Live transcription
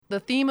The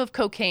theme of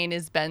cocaine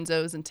is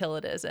benzos until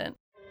it isn't.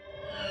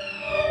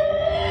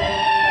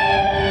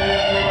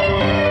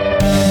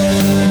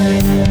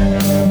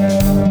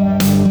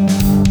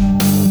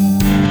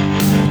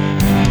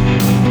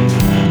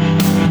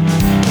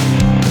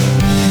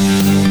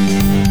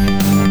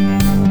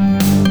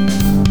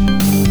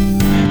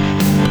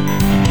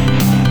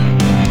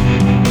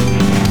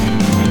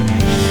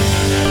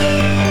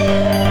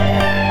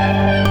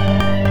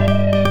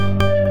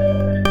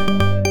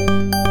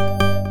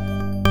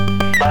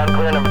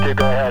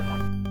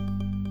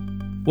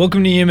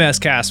 Welcome to EMS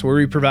Cast, where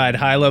we provide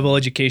high-level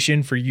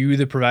education for you,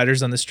 the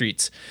providers on the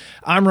streets.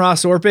 I'm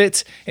Ross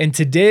Orpit, and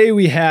today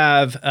we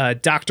have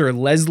Dr.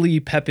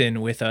 Leslie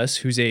Pepin with us,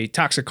 who's a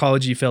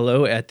toxicology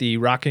fellow at the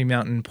Rocky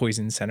Mountain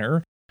Poison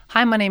Center.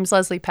 Hi, my name's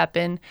Leslie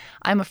Pepin.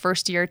 I'm a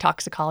first-year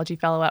toxicology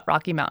fellow at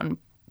Rocky Mountain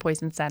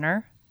Poison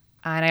Center,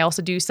 and I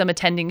also do some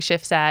attending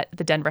shifts at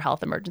the Denver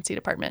Health Emergency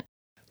Department.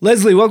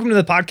 Leslie, welcome to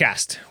the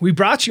podcast. We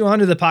brought you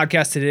onto the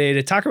podcast today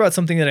to talk about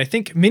something that I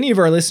think many of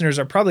our listeners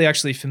are probably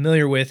actually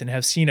familiar with and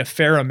have seen a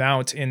fair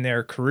amount in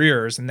their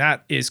careers, and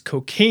that is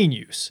cocaine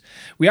use.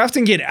 We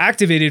often get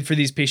activated for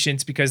these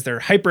patients because they're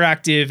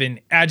hyperactive and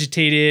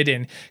agitated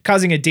and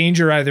causing a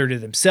danger either to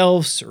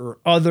themselves or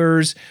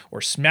others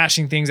or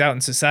smashing things out in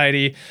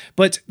society.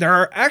 But there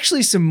are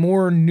actually some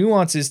more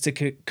nuances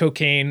to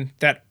cocaine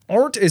that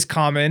aren't as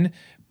common,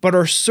 but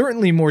are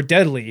certainly more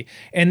deadly.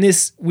 And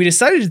we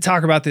decided to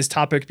talk about this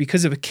topic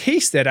because of a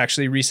case that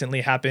actually recently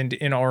happened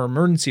in our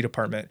emergency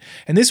department.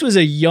 And this was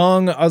a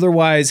young,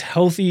 otherwise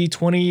healthy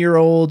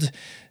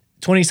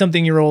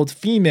 20-something-year-old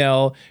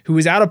female who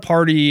was at a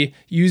party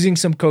using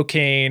some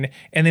cocaine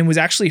and then was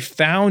actually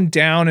found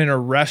down in a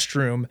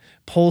restroom,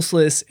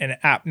 pulseless and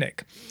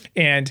apneic.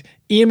 And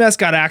EMS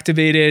got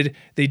activated,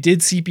 they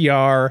did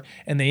CPR,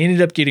 and they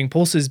ended up getting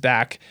pulses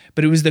back.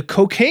 But it was the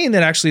cocaine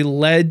that actually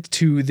led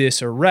to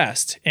this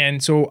arrest.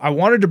 And so I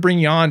wanted to bring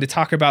you on to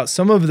talk about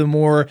some of the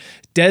more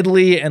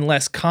deadly and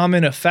less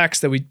common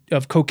effects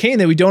of cocaine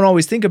that we don't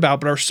always think about,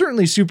 but are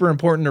certainly super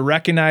important to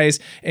recognize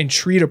and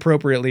treat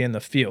appropriately in the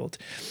field.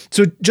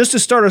 So just to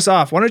start us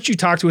off, why don't you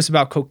talk to us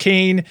about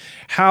cocaine,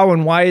 how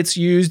and why it's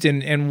used,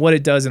 and what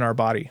it does in our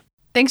body?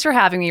 Thanks for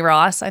having me,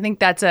 Ross. I think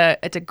it's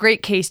a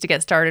great case to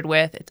get started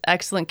with. It's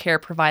excellent care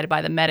provided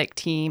by the medic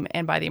team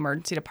and by the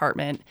emergency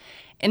department.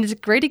 And it's a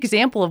great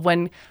example of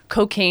when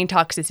cocaine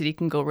toxicity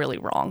can go really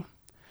wrong.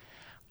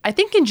 I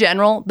think in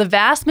general, the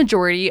vast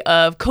majority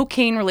of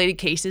cocaine-related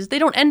cases, they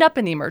don't end up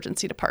in the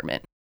emergency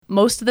department.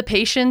 Most of the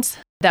patients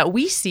that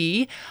we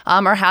see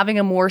are having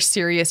a more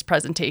serious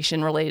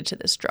presentation related to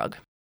this drug.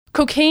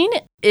 Cocaine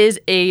is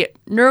a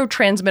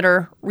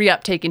neurotransmitter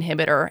reuptake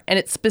inhibitor, and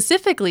it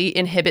specifically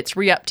inhibits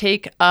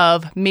reuptake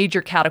of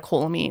major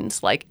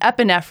catecholamines like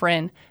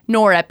epinephrine,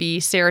 norepi,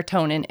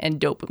 serotonin,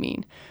 and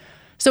dopamine.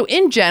 So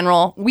in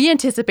general, we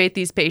anticipate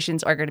these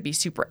patients are going to be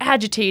super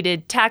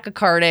agitated,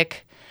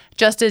 tachycardic,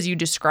 just as you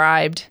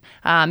described,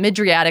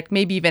 mydriatic,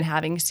 maybe even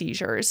having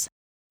seizures.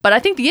 But I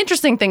think the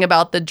interesting thing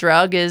about the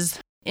drug is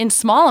in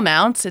small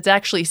amounts, it's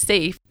actually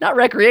safe, not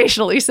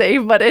recreationally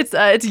safe, but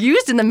it's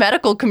used in the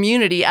medical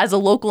community as a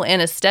local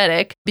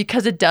anesthetic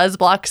because it does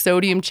block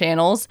sodium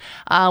channels,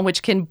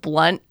 which can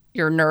blunt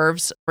your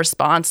nerves'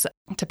 response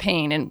to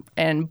pain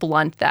and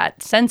blunt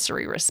that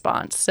sensory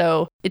response.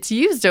 So it's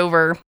used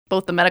over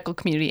both the medical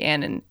community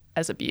and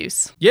as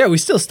abuse. Yeah, we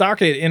still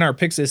stock it in our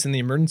Pyxis in the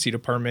emergency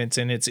department,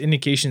 and its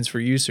indications for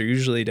use are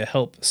usually to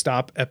help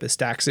stop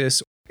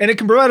epistaxis. And it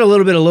can provide a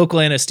little bit of local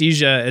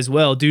anesthesia as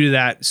well due to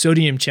that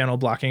sodium channel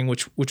blocking,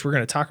 which we're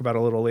going to talk about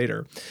a little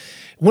later.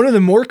 One of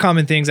the more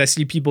common things I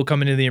see people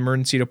come into the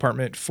emergency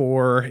department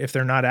for, if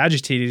they're not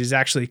agitated, is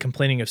actually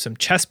complaining of some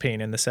chest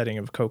pain in the setting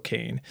of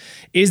cocaine.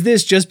 Is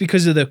this just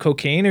because of the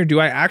cocaine, or do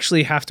I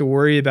actually have to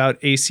worry about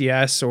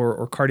ACS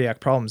or cardiac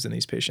problems in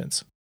these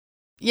patients?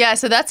 Yeah,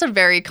 so that's a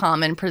very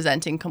common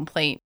presenting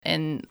complaint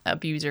in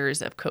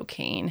abusers of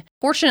cocaine.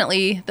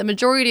 Fortunately, the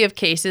majority of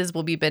cases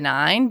will be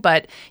benign,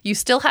 but you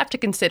still have to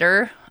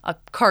consider a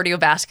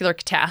cardiovascular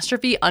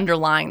catastrophe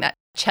underlying that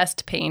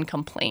chest pain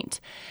complaint.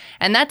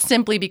 And that's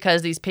simply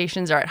because these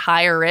patients are at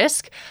higher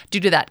risk due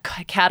to that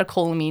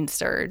catecholamine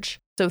surge.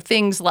 So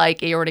things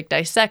like aortic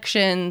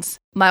dissections,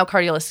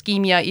 myocardial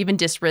ischemia, even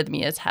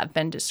dysrhythmias have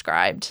been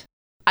described.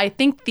 I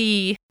think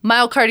the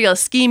myocardial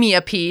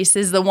ischemia piece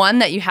is the one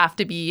that you have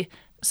to be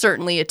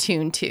certainly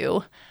attuned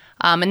to.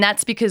 And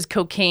that's because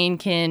cocaine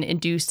can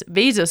induce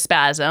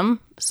vasospasm,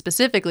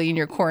 specifically in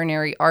your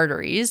coronary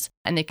arteries,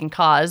 and they can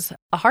cause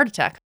a heart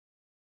attack.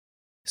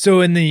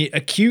 So in the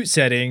acute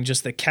setting,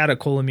 just the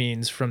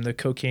catecholamines from the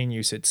cocaine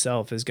use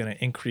itself is going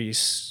to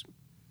increase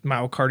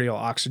myocardial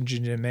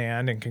oxygen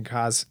demand and can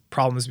cause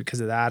problems because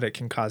of that. It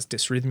can cause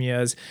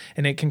dysrhythmias,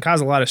 and it can cause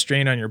a lot of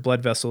strain on your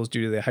blood vessels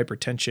due to the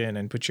hypertension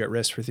and put you at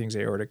risk for things,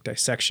 aortic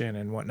dissection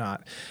and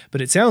whatnot.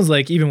 But it sounds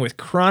like even with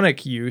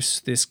chronic use,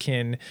 this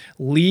can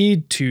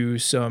lead to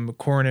some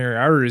coronary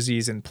artery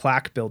disease and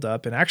plaque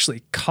buildup and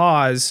actually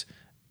cause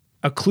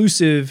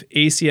occlusive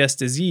ACS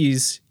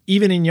disease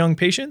even in young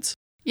patients.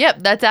 Yep,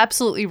 that's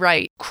absolutely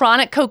right.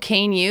 Chronic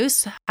cocaine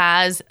use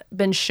has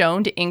been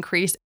shown to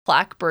increase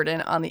plaque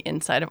burden on the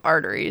inside of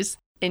arteries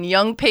in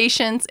young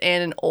patients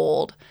and in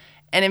old.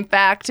 And in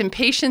fact, in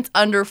patients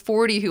under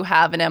 40 who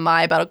have an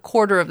MI, about a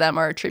quarter of them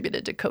are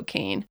attributed to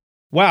cocaine.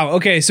 Wow.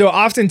 Okay. So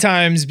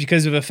oftentimes,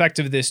 because of effect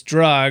of this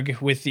drug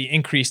with the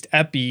increased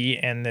epi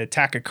and the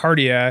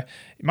tachycardia,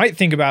 you might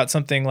think about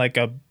something like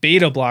a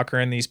beta blocker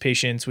in these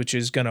patients, which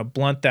is going to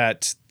blunt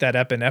that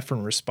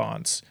epinephrine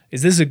response.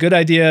 Is this a good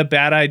idea,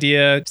 bad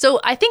idea?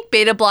 So I think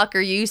beta blocker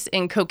use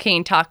in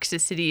cocaine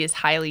toxicity is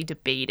highly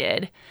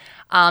debated.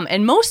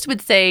 And most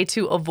would say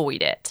to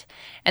avoid it.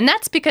 And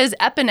that's because the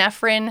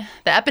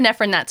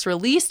epinephrine that's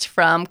released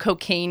from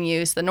cocaine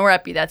use, the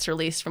norepi that's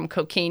released from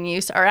cocaine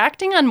use, are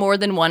acting on more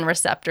than one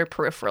receptor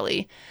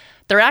peripherally.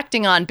 They're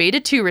acting on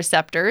beta-2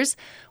 receptors,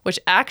 which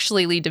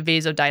actually lead to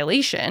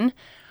vasodilation,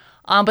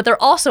 but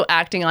they're also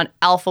acting on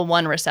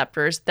alpha-1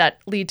 receptors that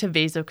lead to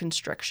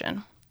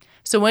vasoconstriction.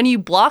 So when you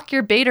block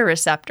your beta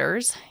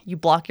receptors, you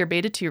block your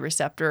beta-2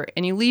 receptor,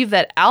 and you leave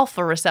that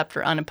alpha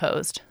receptor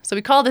unopposed. So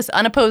we call this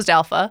unopposed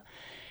alpha.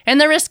 And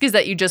the risk is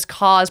that you just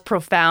cause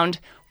profound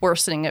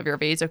worsening of your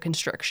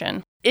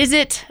vasoconstriction. Is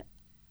it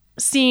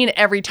seen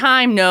every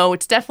time? No,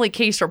 it's definitely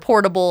case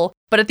reportable.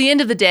 But at the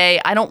end of the day,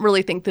 I don't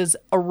really think there's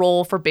a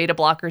role for beta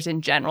blockers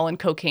in general in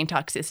cocaine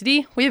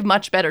toxicity. We have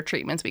much better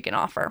treatments we can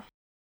offer.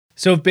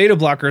 So if beta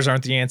blockers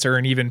aren't the answer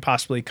and even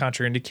possibly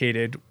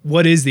contraindicated,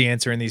 what is the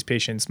answer in these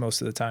patients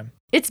most of the time?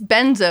 It's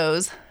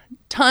benzos,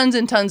 tons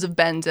and tons of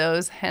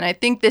benzos. And I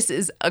think this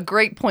is a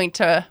great point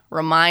to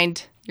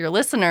remind your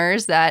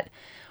listeners that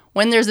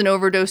when there's an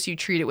overdose, you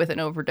treat it with an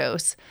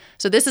overdose.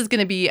 So this is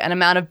going to be an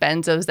amount of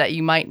benzos that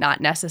you might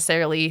not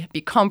necessarily be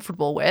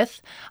comfortable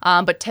with,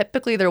 but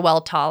typically they're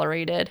well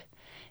tolerated.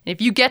 And if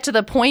you get to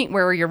the point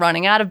where you're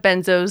running out of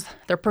benzos,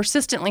 they're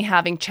persistently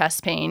having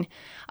chest pain,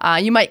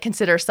 you might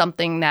consider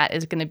something that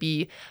is going to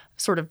be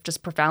sort of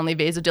just profoundly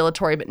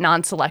vasodilatory but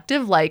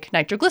non-selective, like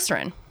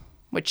nitroglycerin,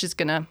 which is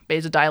going to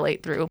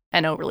vasodilate through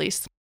NO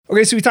release.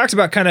 Okay, so we talked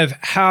about kind of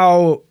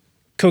how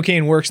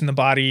cocaine works in the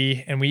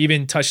body, and we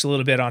even touched a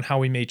little bit on how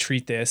we may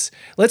treat this.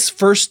 Let's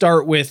first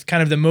start with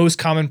kind of the most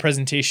common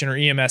presentation or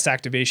EMS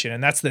activation,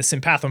 and that's the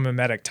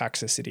sympathomimetic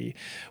toxicity.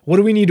 What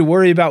do we need to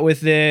worry about with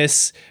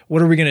this?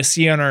 What are we going to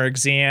see on our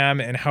exam,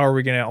 and how are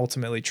we going to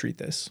ultimately treat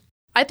this?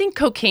 I think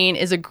cocaine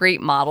is a great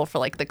model for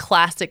like the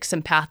classic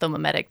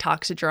sympathomimetic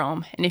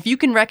toxidrome. And if you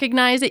can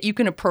recognize it, you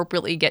can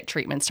appropriately get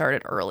treatment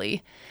started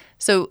early.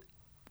 So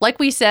like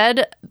we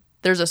said,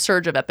 there's a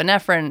surge of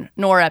epinephrine,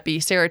 norepi,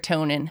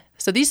 serotonin.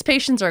 So these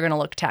patients are going to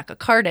look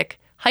tachycardic,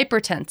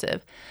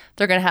 hypertensive.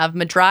 They're going to have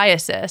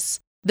mydriasis.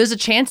 There's a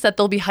chance that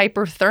they'll be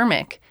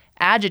hyperthermic,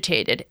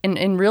 agitated. And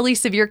in really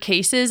severe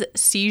cases,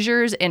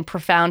 seizures and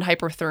profound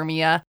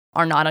hyperthermia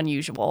are not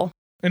unusual.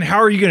 And how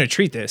are you going to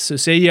treat this? So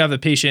say you have a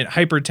patient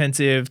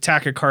hypertensive,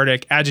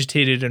 tachycardic,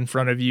 agitated in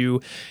front of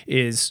you,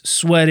 is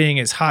sweating,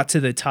 is hot to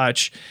the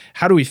touch.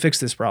 How do we fix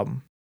this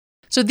problem?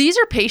 So these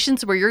are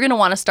patients where you're going to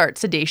want to start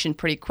sedation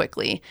pretty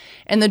quickly.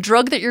 And the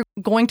drug that you're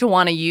going to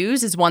want to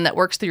use is one that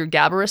works through your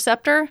GABA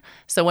receptor.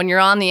 So when you're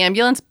on the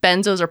ambulance,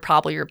 benzos are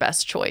probably your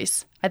best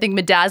choice. I think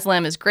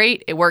midazolam is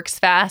great. It works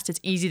fast. It's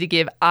easy to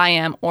give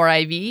IM or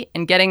IV,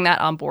 and getting that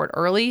on board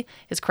early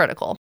is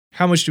critical.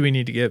 How much do we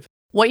need to give?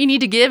 What you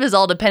need to give is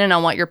all dependent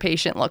on what your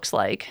patient looks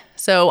like.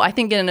 So I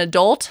think in an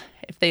adult,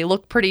 if they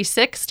look pretty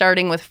sick,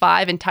 starting with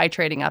 5 and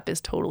titrating up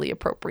is totally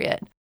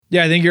appropriate.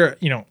 Yeah, I think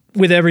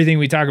with everything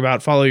we talk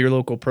about, follow your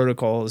local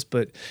protocols.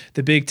 But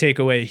the big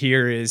takeaway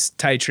here is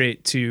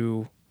titrate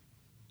to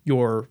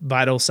your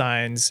vital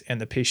signs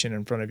and the patient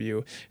in front of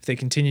you. If they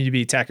continue to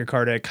be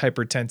tachycardic,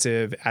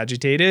 hypertensive,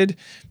 agitated,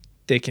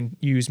 they can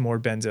use more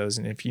benzos.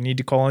 And if you need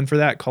to call in for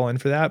that, call in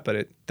for that.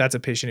 But that's a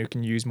patient who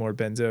can use more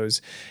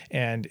benzos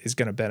and is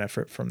going to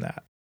benefit from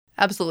that.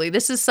 Absolutely.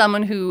 This is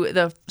someone who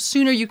the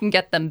sooner you can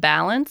get them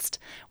balanced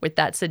with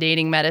that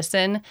sedating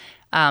medicine,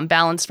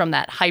 balanced from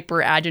that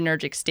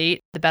hyperadrenergic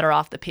state, the better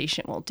off the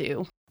patient will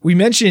do. We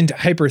mentioned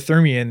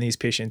hyperthermia in these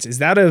patients. Is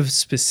that of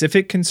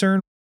specific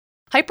concern?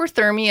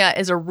 Hyperthermia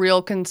is a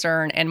real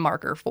concern and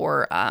marker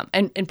for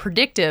and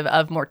predictive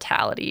of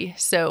mortality.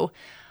 So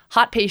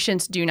hot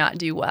patients do not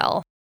do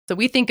well. So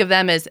we think of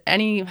them as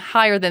any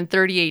higher than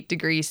 38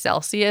 degrees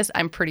Celsius,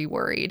 I'm pretty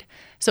worried.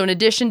 So in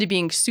addition to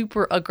being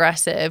super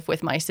aggressive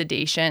with my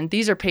sedation,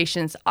 these are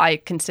patients I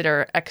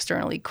consider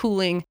externally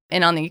cooling.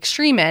 And on the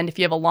extreme end, if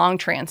you have a long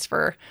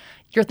transfer,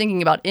 you're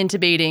thinking about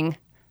intubating,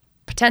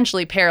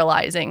 potentially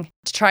paralyzing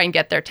to try and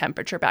get their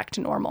temperature back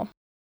to normal.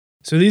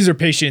 So these are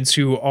patients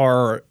who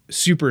are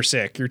super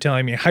sick. You're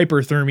telling me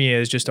hyperthermia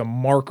is just a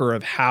marker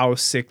of how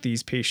sick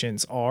these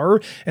patients are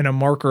and a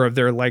marker of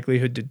their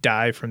likelihood to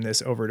die from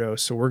this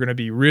overdose. So we're going to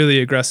be really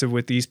aggressive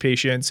with these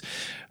patients,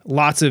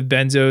 lots of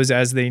benzos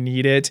as they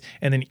need it,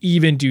 and then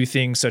even do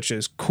things such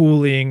as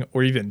cooling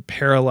or even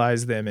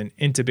paralyze them and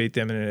intubate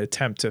them in an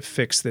attempt to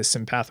fix this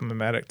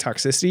sympathomimetic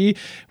toxicity,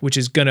 which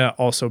is going to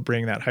also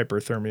bring that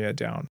hyperthermia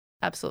down.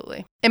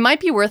 Absolutely. It might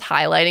be worth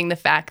highlighting the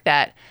fact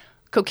that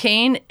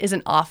cocaine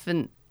isn't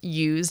often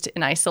used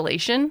in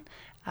isolation.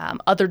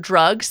 Other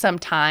drugs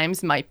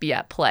sometimes might be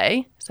at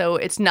play. So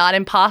it's not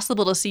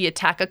impossible to see a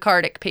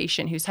tachycardic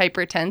patient who's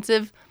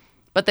hypertensive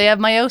but they have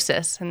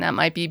meiosis, and that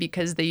might be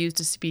because they used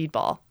a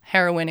speedball,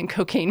 heroin and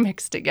cocaine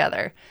mixed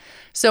together.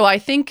 So I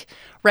think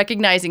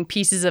recognizing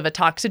pieces of a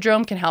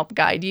toxidrome can help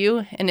guide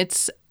you, and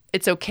it's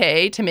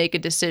okay to make a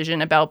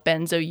decision about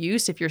benzo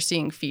use if you're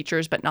seeing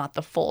features but not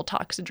the full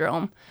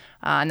toxidrome,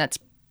 and that's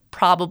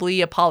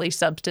probably a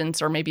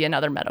polysubstance or maybe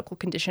another medical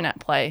condition at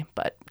play.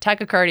 But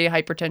tachycardia,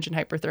 hypertension,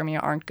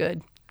 hyperthermia aren't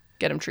good.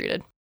 Get them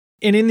treated.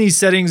 And in these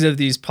settings of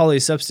these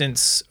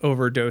polysubstance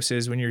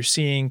overdoses, when you're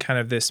seeing kind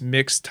of this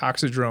mixed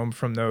toxidrome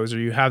from those, or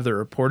you have the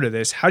report of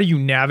this, how do you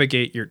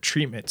navigate your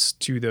treatments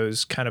to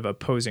those kind of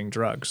opposing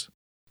drugs?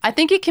 I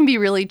think it can be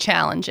really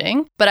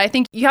challenging, but I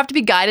think you have to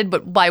be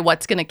guided by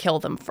what's going to kill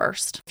them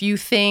first. If you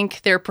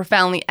think they're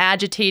profoundly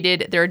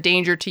agitated, they're a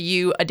danger to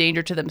you, a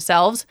danger to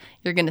themselves,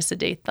 you're going to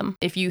sedate them.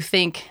 If you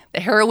think the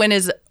heroin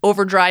is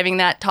overdriving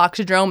that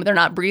toxidrome, they're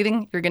not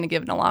breathing, you're going to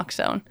give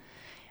naloxone.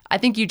 I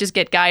think you just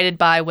get guided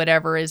by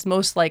whatever is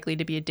most likely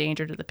to be a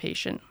danger to the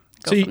patient.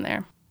 Go from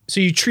there. So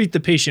you treat the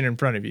patient in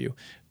front of you.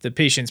 The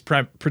patient's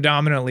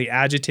predominantly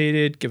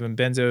agitated, give them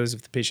benzos.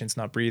 If the patient's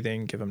not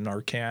breathing, give them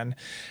Narcan.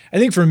 I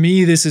think for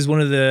me, this is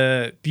one of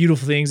the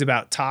beautiful things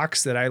about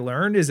tox that I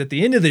learned is at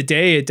the end of the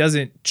day, it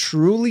doesn't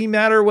truly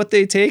matter what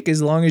they take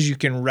as long as you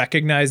can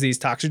recognize these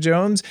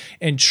toxidromes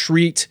and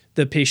treat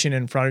the patient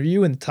in front of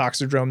you and the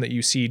toxidrome that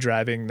you see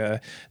driving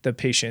the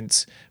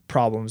patient's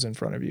problems in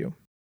front of you.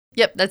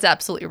 Yep, that's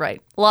absolutely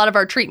right. A lot of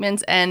our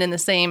treatments end in the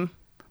same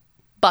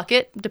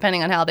bucket,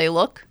 depending on how they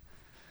look.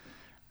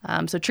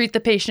 So treat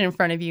the patient in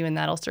front of you, and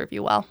that'll serve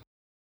you well.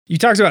 You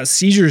talked about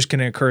seizures can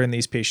occur in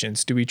these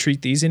patients. Do we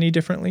treat these any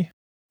differently?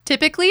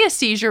 Typically, a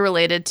seizure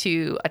related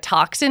to a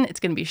toxin, it's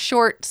going to be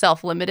short,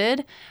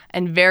 self-limited,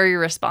 and very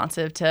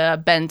responsive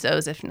to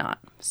benzos if not.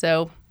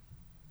 So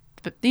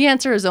the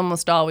answer is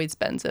almost always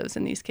benzos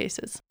in these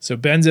cases. So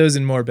benzos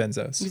and more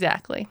benzos.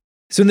 Exactly.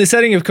 So in the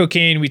setting of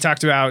cocaine, we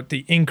talked about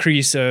the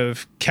increase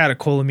of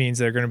catecholamines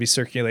that are going to be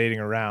circulating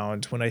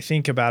around. When I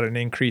think about an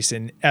increase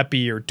in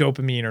epi or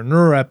dopamine or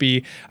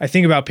neuroepi, I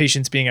think about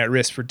patients being at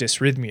risk for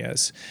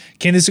dysrhythmias.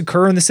 Can this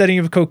occur in the setting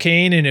of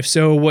cocaine? And if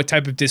so, what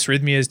type of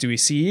dysrhythmias do we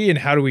see? And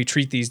how do we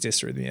treat these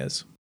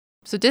dysrhythmias?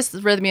 So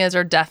dysrhythmias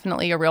are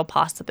definitely a real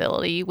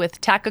possibility, with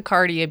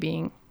tachycardia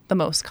being the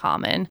most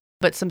common.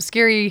 But some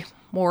scary,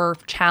 more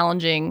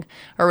challenging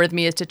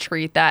arrhythmias to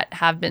treat that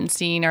have been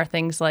seen are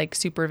things like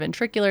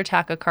supraventricular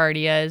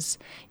tachycardias,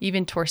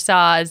 even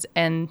torsades,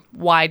 and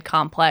wide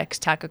complex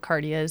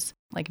tachycardias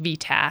like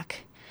VTAC,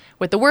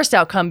 with the worst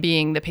outcome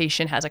being the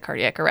patient has a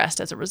cardiac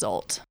arrest as a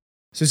result.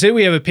 So say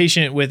we have a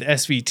patient with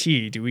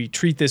SVT. Do we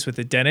treat this with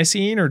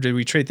adenosine or do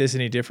we treat this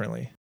any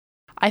differently?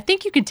 I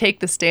think you can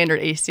take the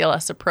standard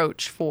ACLS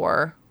approach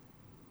for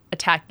a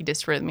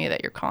tachydysrhythmia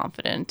that you're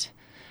confident.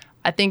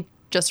 I think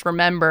just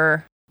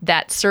remember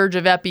that surge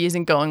of epi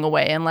isn't going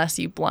away unless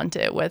you blunt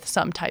it with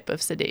some type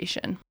of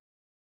sedation.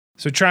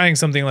 So trying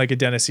something like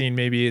adenosine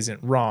maybe isn't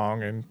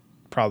wrong and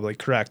probably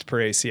correct per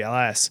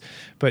ACLS,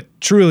 but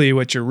truly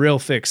what your real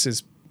fix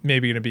is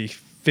maybe going to be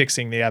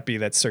fixing the epi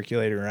that's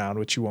circulating around,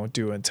 which you won't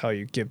do until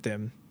you give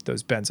them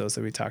those benzos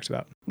that we talked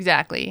about.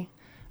 Exactly.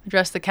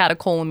 Address the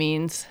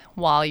catecholamines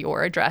while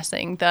you're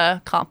addressing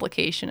the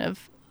complication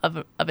of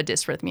a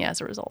dysrhythmia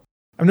as a result.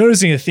 I'm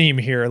noticing a theme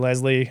here,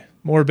 Leslie.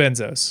 More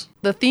benzos.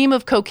 The theme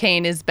of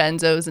cocaine is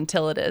benzos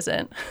until it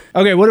isn't.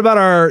 Okay, what about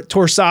our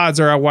torsades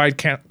or our wide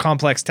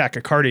complex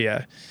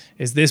tachycardia?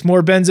 Is this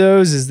more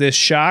benzos? Is this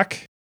shock?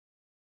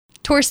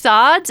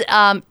 Torsades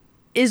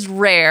is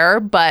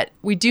rare, but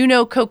we do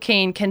know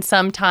cocaine can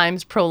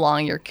sometimes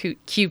prolong your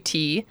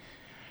QT.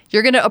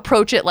 You're going to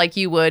approach it like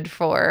you would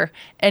for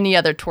any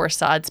other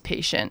torsades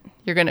patient.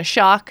 You're going to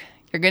shock,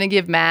 you're going to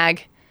give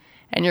MAG,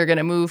 and you're going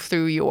to move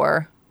through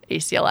your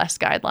ACLS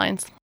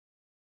guidelines.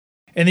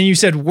 And then you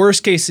said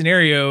worst case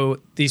scenario,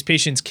 these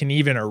patients can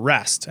even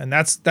arrest. And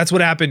that's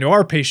what happened to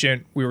our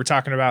patient we were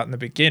talking about in the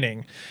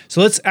beginning. So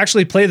let's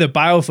actually play the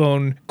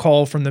biophone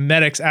call from the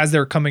medics as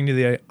they're coming to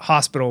the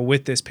hospital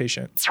with this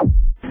patient.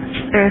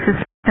 This is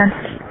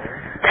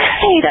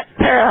Hey,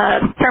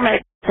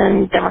 paramedics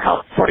in Denver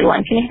Health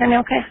 41. Can you hear me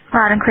okay?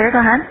 loud and clear. Go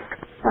ahead.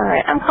 All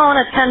right. I'm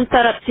calling a 10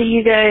 setup to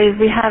you guys.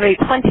 We have a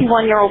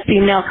 21-year-old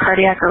female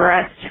cardiac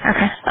arrest.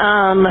 Okay.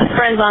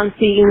 Friends on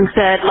scene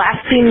said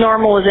last seen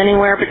normal was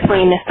anywhere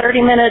between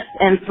 30 minutes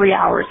and 3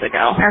 hours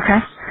ago. Okay.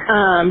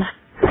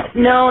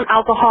 Known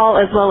alcohol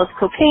as well as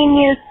cocaine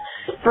use.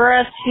 For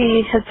us,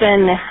 she has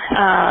been,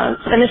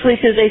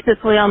 initially she was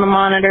asystole on the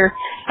monitor.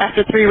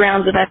 After 3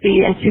 rounds of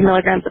epi and 2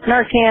 milligrams of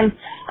Narcan,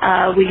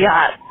 we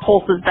got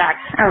pulses back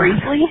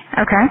briefly.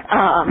 Okay.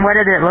 What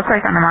did it look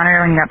like on the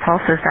monitor when you got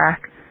pulses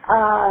back?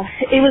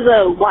 It was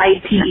a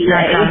wide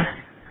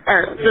PEA,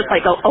 or just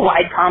like a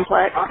wide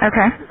complex.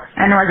 Okay.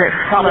 And was it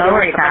slow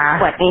or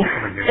fast?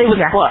 It was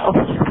slow.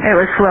 It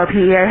was slow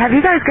PEA. Have you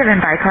guys given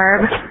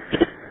bicarb?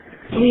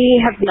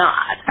 We have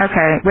not.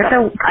 Okay. With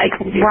the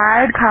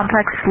wide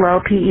complex slow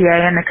PEA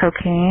and the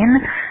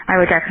cocaine, I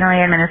would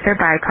definitely administer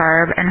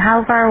bicarb. And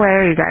how far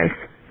away are you guys?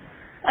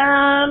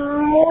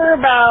 We're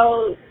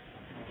about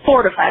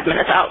 4 to 5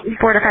 minutes out.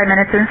 4 to 5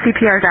 minutes, and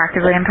CPR is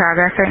actively in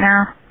progress right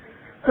now?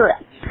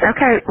 Correct.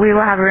 Okay, we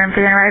will have a room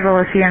for your arrival.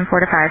 We'll see you in 4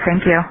 to 5.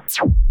 Thank you.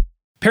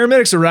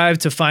 Paramedics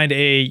arrived to find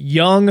a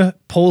young,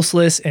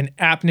 pulseless, and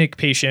apneic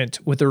patient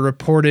with a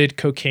reported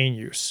cocaine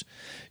use.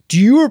 Do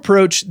you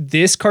approach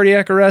this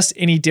cardiac arrest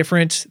any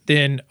different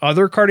than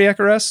other cardiac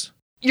arrests?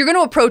 You're going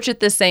to approach it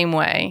the same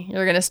way.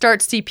 You're going to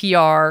start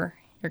CPR.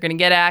 You're going to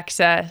get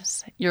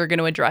access. You're going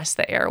to address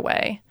the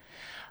airway.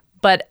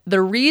 But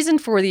the reason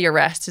for the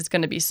arrest is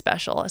going to be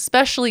special,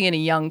 especially in a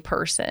young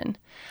person.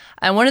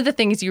 And one of the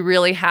things you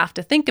really have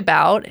to think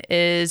about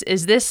is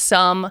this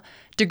some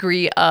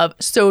degree of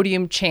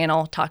sodium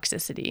channel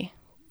toxicity?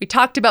 We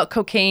talked about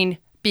cocaine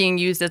being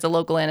used as a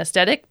local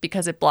anesthetic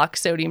because it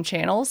blocks sodium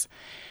channels.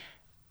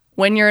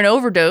 When you're in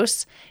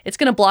overdose, it's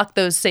going to block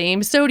those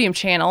same sodium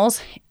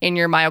channels in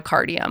your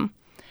myocardium.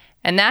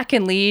 And that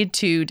can lead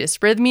to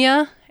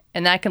dysrhythmia,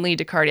 and that can lead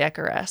to cardiac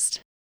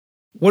arrest.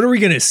 What are we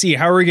going to see?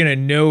 How are we going to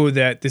know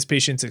that this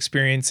patient's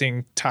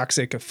experiencing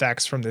toxic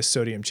effects from this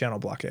sodium channel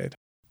blockade?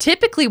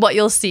 Typically, what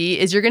you'll see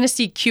is you're going to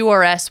see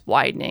QRS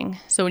widening.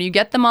 So when you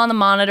get them on the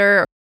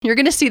monitor, you're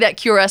going to see that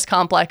QRS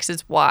complex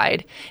is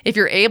wide. If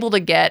you're able to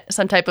get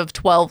some type of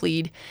 12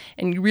 lead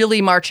and you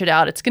really march it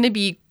out, it's going to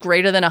be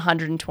greater than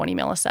 120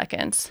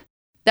 milliseconds.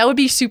 That would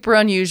be super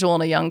unusual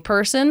in a young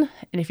person.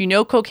 And if you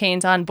know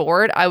cocaine's on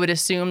board, I would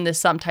assume there's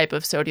some type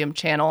of sodium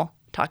channel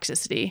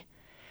toxicity.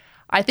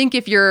 I think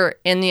if you're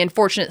in the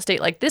unfortunate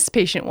state like this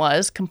patient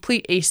was,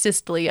 complete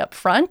asystole up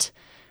front,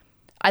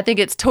 I think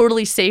it's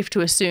totally safe to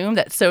assume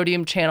that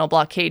sodium channel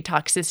blockade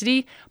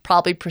toxicity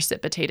probably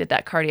precipitated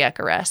that cardiac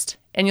arrest.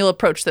 And you'll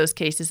approach those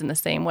cases in the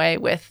same way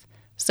with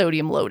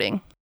sodium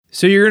loading.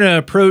 So you're going to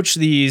approach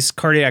these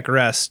cardiac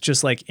arrests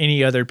just like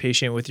any other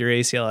patient with your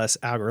ACLS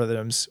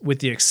algorithms, with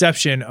the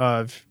exception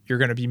of you're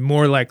going to be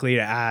more likely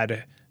to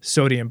add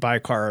sodium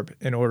bicarb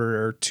in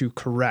order to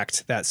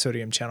correct that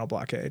sodium channel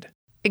blockade.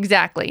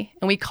 Exactly.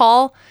 And we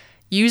call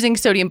using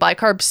sodium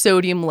bicarb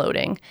sodium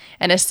loading.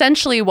 And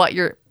essentially what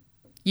you're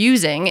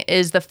using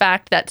is the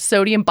fact that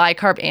sodium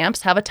bicarb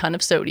amps have a ton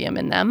of sodium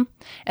in them,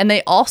 and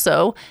they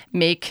also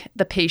make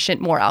the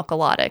patient more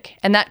alkalotic.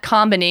 And that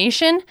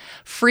combination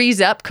frees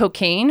up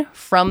cocaine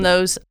from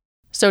those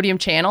sodium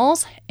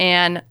channels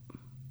and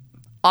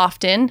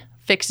often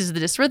fixes the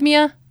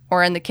dysrhythmia,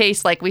 or in the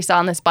case like we saw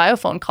in this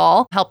biophone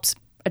call, helps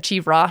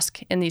achieve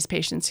ROSC in these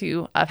patients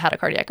who have had a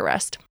cardiac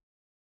arrest.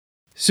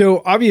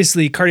 So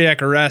obviously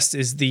cardiac arrest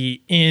is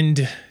the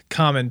end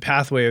common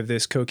pathway of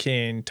this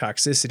cocaine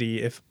toxicity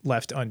if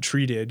left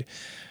untreated.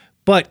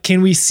 But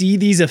can we see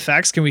these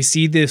effects? Can we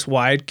see this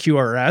wide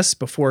QRS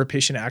before a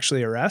patient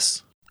actually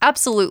arrests?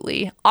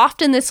 Absolutely.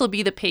 Often this will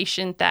be the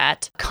patient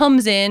that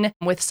comes in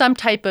with some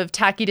type of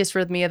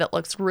tachydysrhythmia that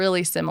looks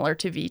really similar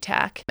to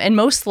VTach. And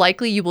most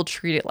likely you will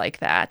treat it like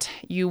that.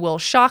 You will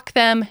shock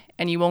them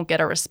and you won't get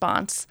a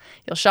response.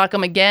 You'll shock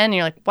them again and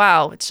you're like,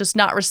 wow, it's just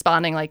not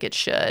responding like it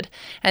should.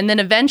 And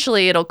then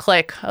eventually it'll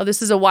click, oh,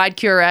 this is a wide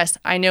QRS.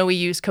 I know we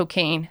use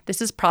cocaine.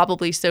 This is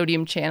probably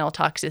sodium channel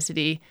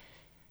toxicity.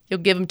 You'll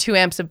give them 2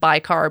 amps of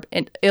bicarb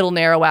and it'll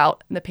narrow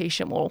out and the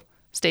patient will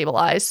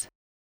stabilize.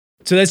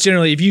 So that's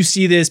generally, if you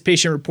see this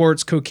patient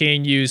reports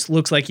cocaine use,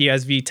 looks like he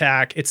has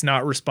VTach, it's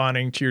not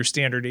responding to your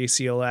standard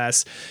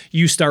ACLS,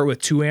 you start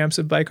with 2 amps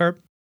of bicarb?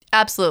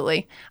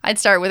 Absolutely. I'd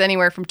start with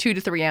anywhere from 2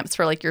 to 3 amps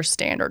for like your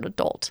standard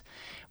adult.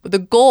 But the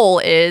goal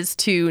is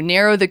to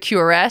narrow the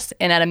QRS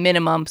and at a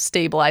minimum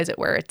stabilize it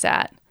where it's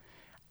at.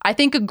 I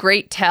think a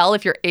great tell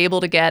if you're able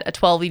to get a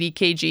 12 lead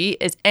EKG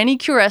is any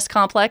QRS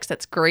complex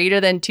that's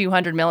greater than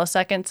 200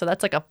 milliseconds. So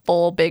that's like a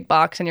full big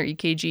box in your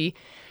EKG.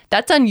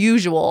 That's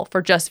unusual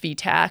for just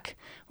VTach.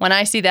 When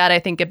I see that, I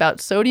think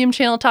about sodium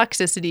channel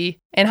toxicity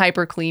and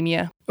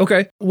hyperkalemia.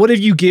 Okay. What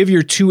if you give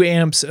your 2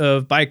 amps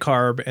of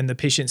bicarb and the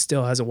patient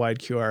still has a wide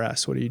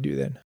QRS? What do you do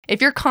then? If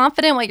you're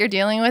confident what you're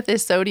dealing with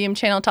is sodium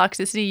channel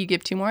toxicity, you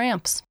give 2 more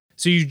amps.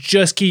 So you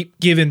just keep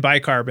giving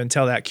bicarb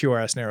until that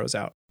QRS narrows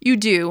out? You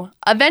do.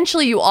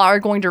 Eventually, you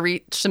are going to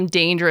reach some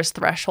dangerous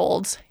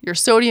thresholds. Your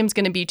sodium's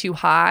going to be too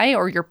high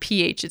or your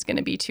pH is going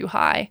to be too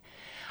high.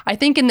 I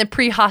think in the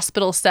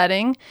pre-hospital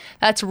setting,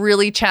 that's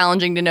really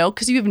challenging to know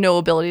because you have no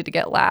ability to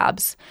get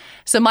labs.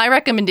 So my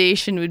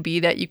recommendation would be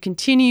that you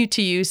continue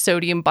to use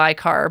sodium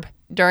bicarb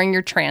during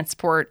your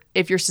transport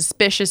if you're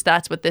suspicious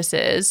that's what this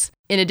is,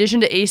 in addition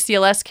to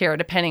ACLS care,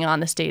 depending on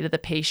the state of the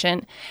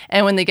patient.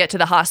 And when they get to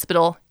the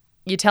hospital,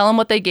 you tell them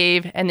what they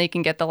gave and they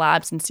can get the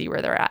labs and see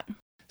where they're at.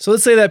 So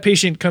let's say that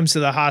patient comes to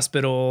the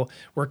hospital.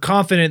 We're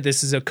confident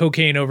this is a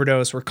cocaine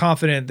overdose. We're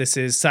confident this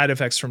is side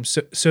effects from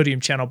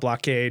sodium channel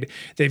blockade.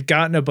 They've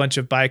gotten a bunch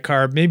of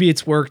bicarb. Maybe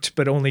it's worked,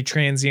 but only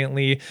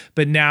transiently.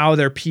 But now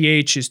their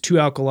pH is too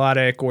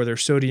alkalotic or their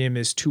sodium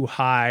is too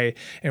high,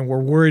 and we're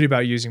worried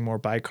about using more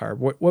bicarb.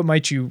 What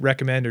might you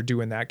recommend or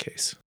do in that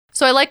case?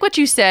 So I like what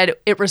you said.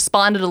 It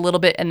responded a little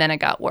bit and then it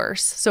got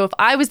worse. So if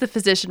I was the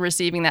physician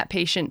receiving that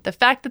patient, the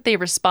fact that they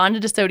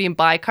responded to sodium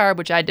bicarb,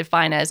 which I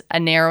define as a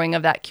narrowing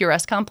of that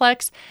QRS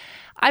complex,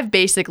 I've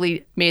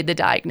basically made the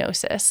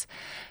diagnosis.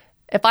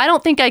 If I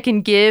don't think I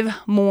can give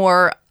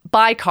more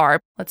bicarb,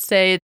 let's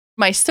say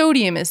my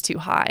sodium is too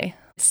high.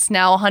 It's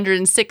now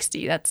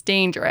 160. That's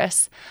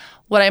dangerous.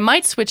 What I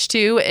might switch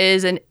to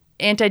is an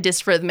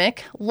antidysrhythmic,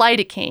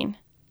 lidocaine.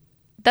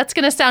 That's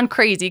going to sound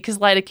crazy because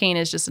lidocaine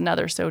is just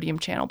another sodium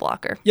channel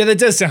blocker. Yeah, that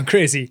does sound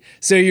crazy.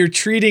 So you're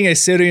treating a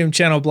sodium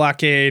channel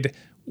blockade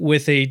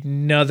with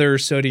another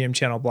sodium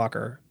channel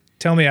blocker.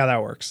 Tell me how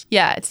that works.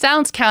 Yeah, it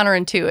sounds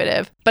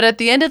counterintuitive, but at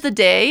the end of the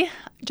day,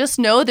 just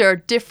know there are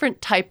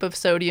different type of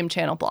sodium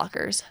channel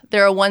blockers.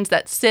 There are ones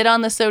that sit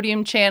on the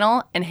sodium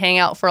channel and hang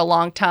out for a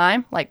long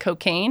time, like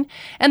cocaine,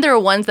 and there are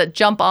ones that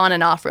jump on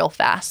and off real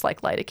fast,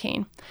 like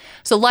lidocaine.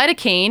 So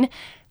lidocaine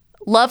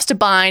loves to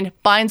bind,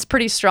 binds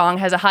pretty strong,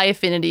 has a high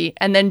affinity,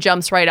 and then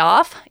jumps right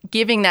off,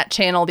 giving that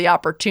channel the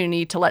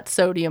opportunity to let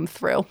sodium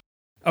through.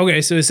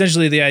 Okay, so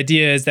essentially the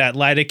idea is that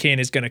lidocaine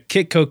is going to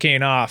kick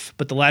cocaine off,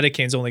 but the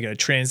lidocaine is only going to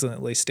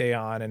transiently stay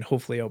on and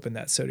hopefully open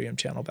that sodium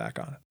channel back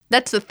on.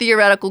 That's the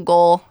theoretical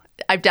goal.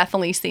 I've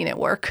definitely seen it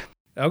work.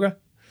 Okay.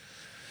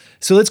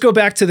 So let's go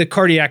back to the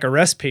cardiac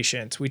arrest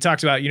patient. We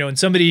talked about, in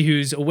somebody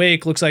who's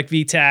awake, looks like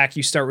VTAC,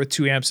 you start with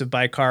 2 amps of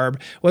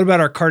bicarb. What about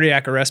our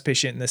cardiac arrest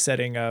patient in the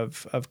setting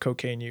of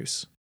cocaine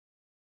use?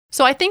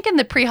 So I think in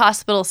the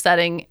pre-hospital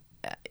setting,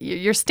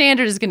 your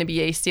standard is going to be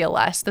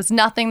ACLS. There's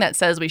nothing that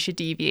says we should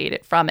deviate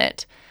it from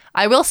it.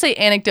 I will say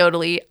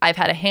anecdotally, I've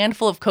had a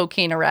handful of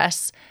cocaine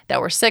arrests that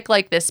were sick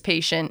like this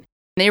patient.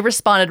 And they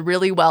responded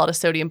really well to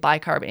sodium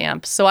bicarb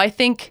amps. So I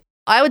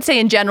would say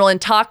in general in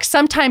talk,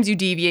 sometimes you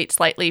deviate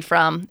slightly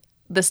from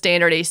the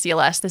standard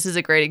ACLS. This is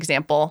a great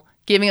example.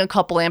 Giving a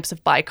couple amps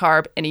of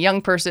bicarb in a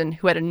young person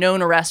who had a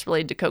known arrest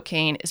related to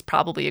cocaine is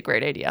probably a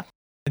great idea.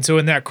 And so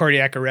in that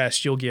cardiac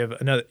arrest, you'll give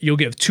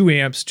 2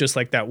 amps, just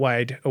like that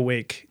wide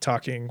awake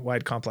talking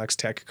wide complex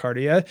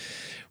tachycardia.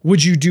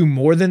 Would you do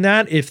more than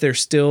that if they're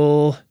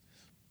still,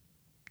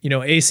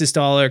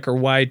 asystolic or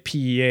wide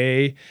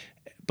PEA,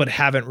 but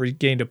haven't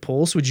regained a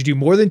pulse? Would you do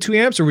more than 2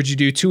 amps, or would you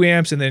do 2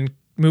 amps and then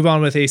move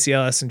on with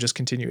ACLS and just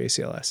continue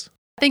ACLS?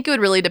 I think it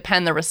would really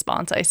depend the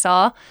response I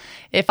saw.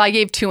 If I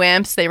gave 2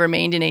 amps, they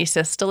remained in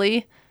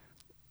asystole,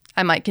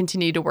 I might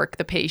continue to work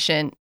the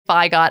patient. If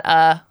I got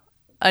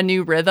a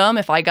new rhythm,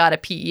 if I got a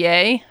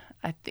PEA,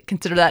 I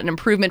consider that an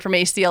improvement from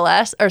asystole.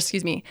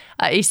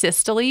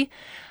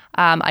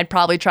 I'd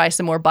probably try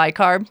some more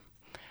bicarb.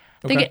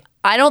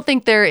 I don't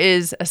think there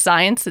is a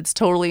science. It's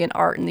totally an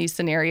art in these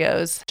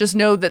scenarios. Just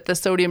know that the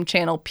sodium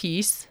channel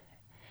piece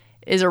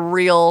is a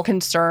real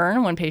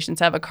concern when patients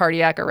have a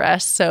cardiac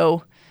arrest.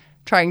 So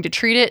trying to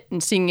treat it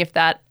and seeing if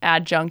that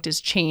adjunct is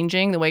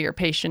changing the way your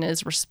patient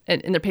is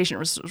and the patient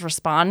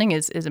responding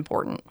is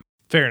important.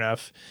 Fair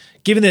enough.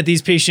 Given that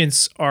these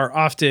patients are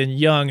often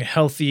young,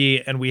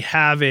 healthy, and we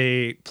have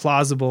a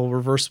plausible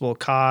reversible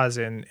cause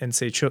in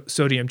say,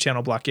 sodium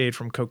channel blockade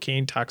from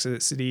cocaine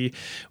toxicity,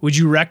 would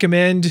you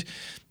recommend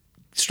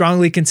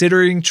strongly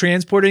considering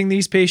transporting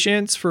these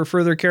patients for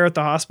further care at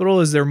the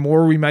hospital? Is there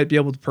more we might be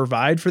able to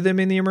provide for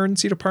them in the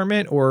emergency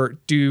department, or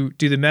do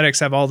the medics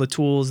have all the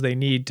tools they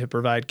need to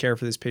provide care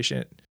for this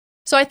patient?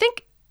 So I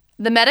think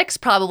the medics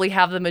probably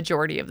have the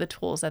majority of the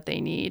tools that they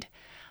need.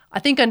 I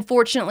think,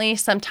 unfortunately,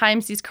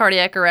 sometimes these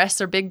cardiac arrests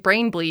are big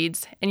brain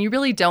bleeds, and you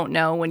really don't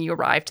know when you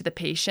arrive to the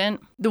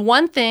patient. The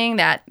one thing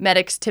that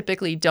medics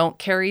typically don't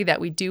carry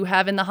that we do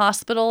have in the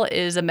hospital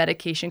is a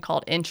medication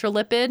called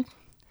Intralipid,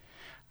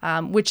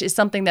 which is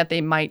something that they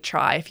might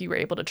try if you were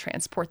able to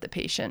transport the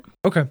patient.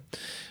 Okay.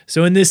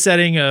 So in this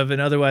setting of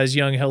an otherwise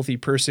young, healthy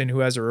person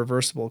who has a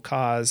reversible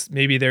cause,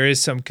 maybe there is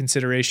some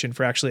consideration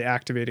for actually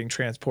activating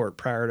transport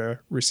prior to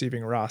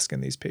receiving ROSC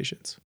in these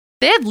patients.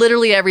 They have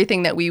literally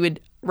everything that we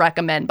would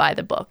recommend by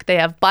the book. They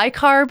have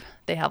bicarb,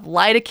 they have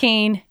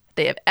lidocaine,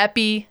 they have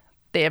epi,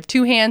 they have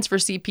 2 hands for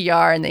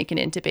CPR, and they can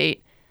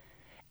intubate.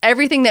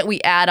 Everything that we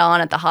add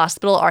on at the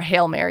hospital are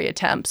Hail Mary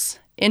attempts.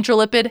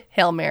 Intralipid,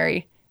 Hail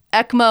Mary.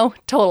 ECMO,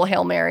 total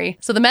Hail Mary.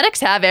 So the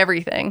medics have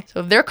everything. So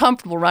if they're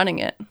comfortable running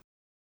it.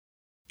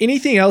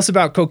 Anything else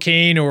about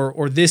cocaine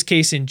or this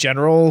case in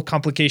general,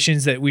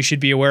 complications that we should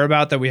be aware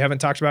about that we haven't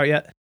talked about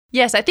yet?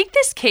 Yes, I think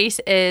this case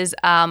is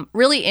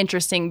really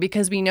interesting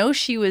because we know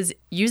she was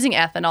using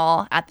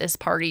ethanol at this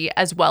party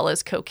as well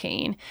as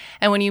cocaine.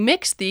 And when you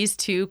mix these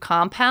two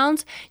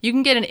compounds, you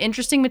can get an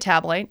interesting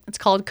metabolite. It's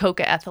called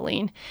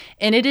cocaethylene.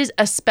 And it is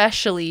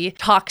especially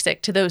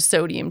toxic to those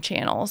sodium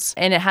channels.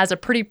 And it has a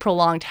pretty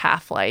prolonged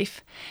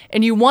half-life.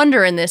 And you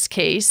wonder in this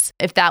case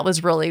if that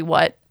was really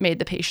what made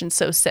the patient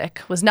so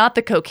sick, was not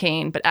the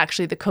cocaine, but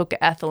actually the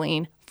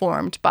cocaethylene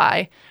formed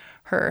by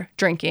her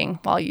drinking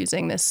while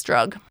using this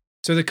drug.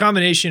 So the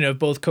combination of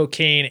both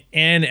cocaine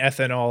and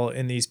ethanol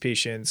in these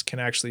patients can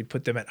actually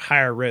put them at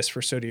higher risk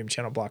for sodium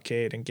channel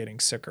blockade and getting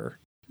sicker.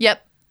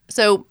 Yep.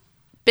 So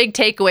big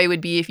takeaway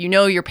would be if you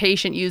know your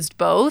patient used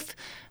both,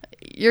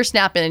 you're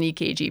snapping an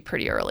EKG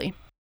pretty early.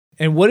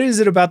 And what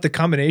is it about the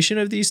combination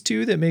of these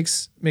two that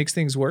makes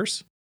things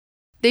worse?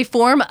 They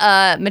form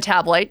a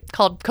metabolite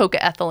called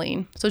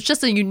cocaethylene. So it's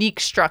just a unique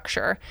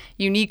structure,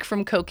 unique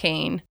from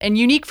cocaine, and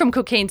unique from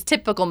cocaine's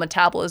typical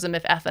metabolism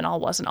if ethanol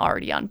wasn't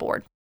already on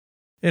board.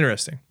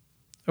 Interesting.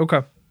 Okay.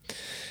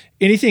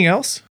 Anything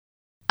else?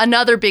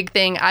 Another big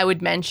thing I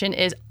would mention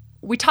is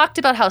we talked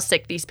about how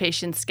sick these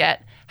patients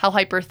get, how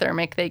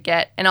hyperthermic they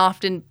get, and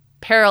often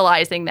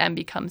paralyzing them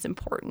becomes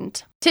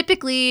important.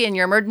 Typically in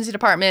your emergency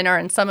department or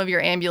in some of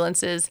your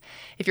ambulances,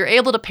 if you're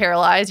able to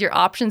paralyze, your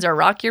options are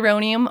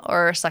rocuronium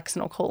or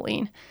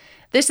succinylcholine.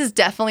 This is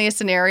definitely a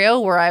scenario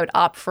where I would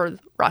opt for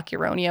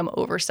rocuronium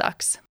over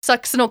Sux.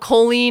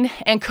 Succinylcholine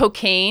and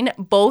cocaine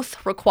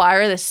both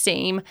require the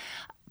same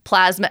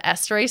plasma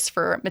esterase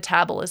for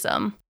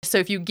metabolism. So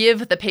if you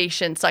give the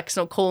patient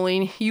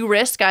succinylcholine, you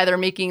risk either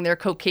making their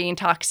cocaine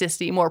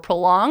toxicity more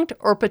prolonged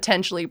or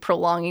potentially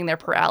prolonging their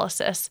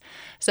paralysis.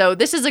 So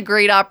this is a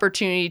great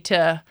opportunity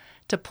to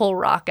pull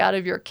rock out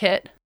of your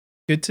kit.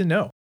 Good to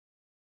know.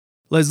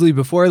 Leslie,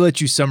 before I let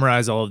you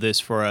summarize all of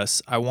this for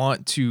us, I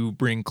want to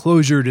bring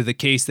closure to the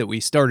case that we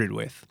started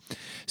with.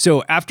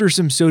 So after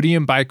some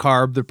sodium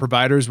bicarb, the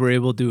providers were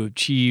able to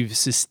achieve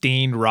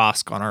sustained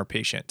ROSC on our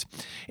patient.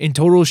 In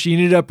total, she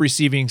ended up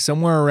receiving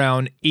somewhere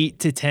around 8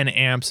 to 10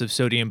 amps of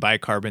sodium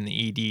bicarb in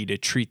the ED to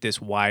treat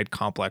this wide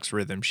complex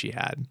rhythm she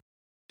had.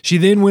 She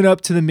then went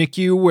up to the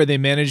MICU where they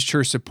managed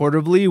her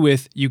supportively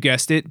with, you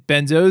guessed it,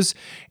 benzos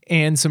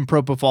and some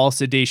propofol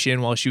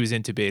sedation while she was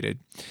intubated.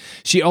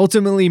 She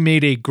ultimately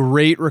made a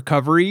great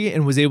recovery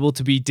and was able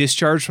to be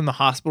discharged from the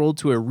hospital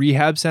to a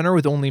rehab center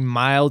with only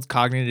mild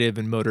cognitive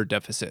and motor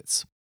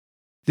deficits.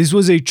 This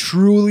was a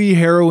truly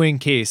harrowing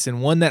case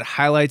and one that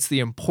highlights the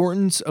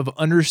importance of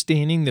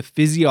understanding the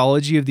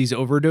physiology of these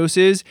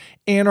overdoses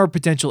and our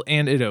potential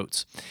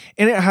antidotes.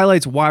 And it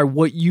highlights why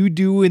what you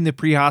do in the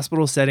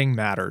pre-hospital setting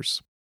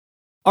matters.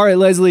 All right,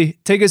 Leslie,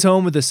 take us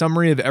home with a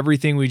summary of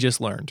everything we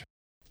just learned.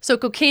 So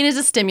cocaine is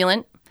a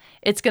stimulant.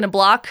 It's going to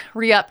block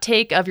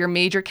reuptake of your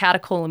major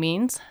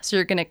catecholamines. So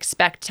you're going to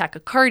expect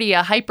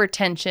tachycardia,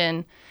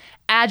 hypertension,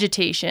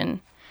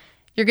 agitation.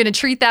 You're going to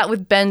treat that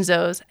with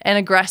benzos and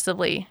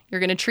aggressively.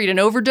 You're going to treat an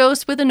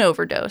overdose with an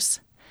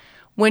overdose.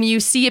 When you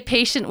see a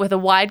patient with a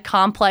wide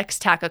complex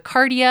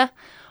tachycardia,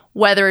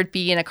 whether it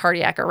be in a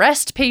cardiac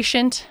arrest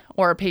patient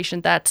or a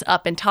patient that's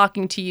up and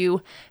talking to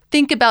you,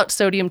 think about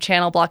sodium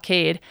channel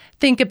blockade.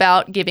 Think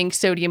about giving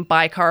sodium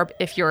bicarb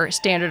if your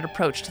standard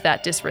approach to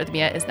that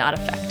dysrhythmia is not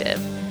effective.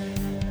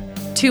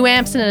 2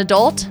 amps in an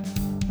adult,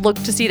 look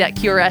to see that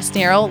QRS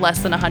narrow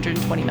less than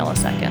 120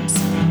 milliseconds.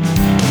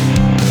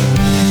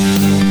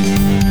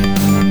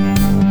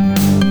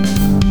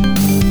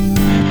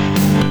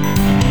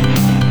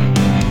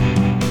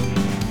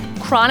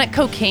 Chronic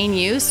cocaine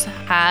use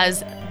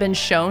has been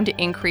shown to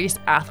increase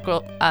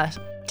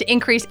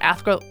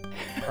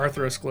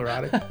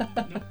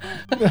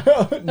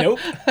Atherosclerotic? Nope.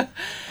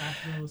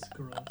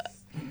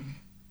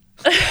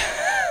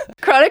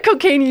 Chronic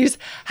cocaine use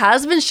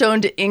has been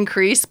shown to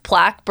increase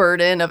plaque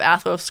burden of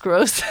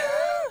atherosclerosis.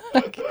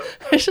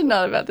 I should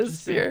not have had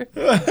this fear.